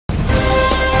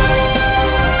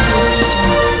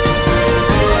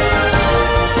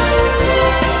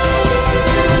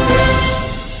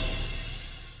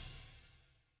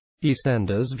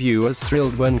EastEnders viewers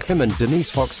thrilled when Kim and Denise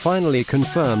Fox finally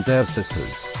confirmed they're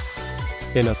sisters.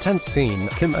 In a tense scene,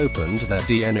 Kim opened their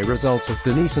DNA results as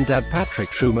Denise and dad Patrick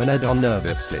Trueman aired on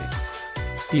nervously.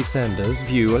 EastEnders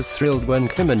viewers thrilled when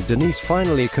Kim and Denise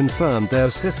finally confirmed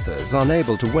they're sisters.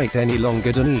 Unable to wait any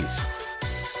longer, Denise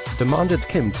demanded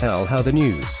Kim tell her the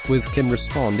news, with Kim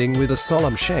responding with a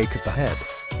solemn shake of the head.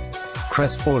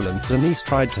 Crestfallen, Denise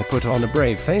tried to put on a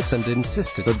brave face and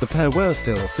insisted that the pair were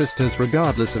still sisters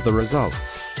regardless of the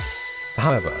results.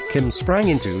 However, Kim sprang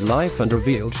into life and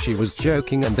revealed she was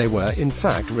joking and they were in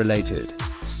fact related.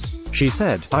 She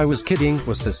said, "I was kidding,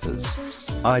 we're sisters.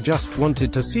 I just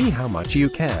wanted to see how much you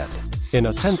cared." In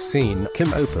a tense scene,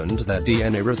 Kim opened their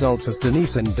DNA results as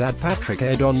Denise and dad Patrick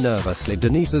aired on nervously.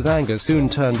 Denise's anger soon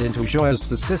turned into joy as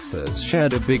the sisters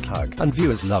shared a big hug, and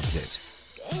viewers loved it.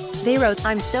 They wrote,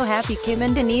 "I'm so happy Kim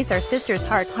and Denise are sisters,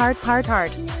 heart heart heart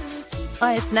heart.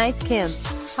 It's nice Kim.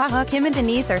 Haha, Kim and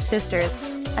Denise are sisters.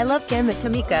 I love Kim and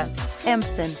Tamika.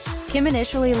 Empson." Kim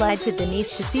initially lied to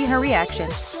Denise to see her reaction.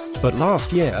 But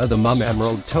last year the mum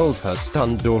Emerald told her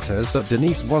stunned daughters that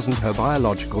Denise wasn't her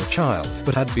biological child,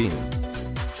 but had been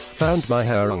found by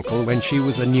her uncle when she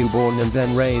was a newborn and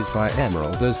then raised by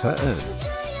Emerald as her own.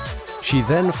 She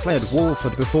then fled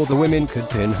Walford before the women could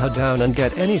pin her down and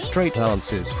get any straight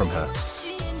answers from her.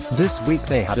 This week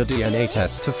they had a DNA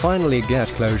test to finally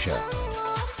get closure.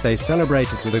 They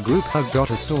celebrated with a group hug. Got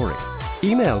a story?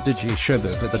 Email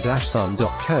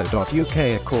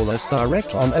digishowbiz@the-sun.co.uk or call us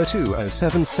direct on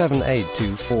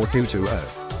 020778242220.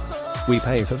 We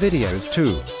pay for videos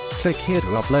too. Click here to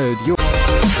upload your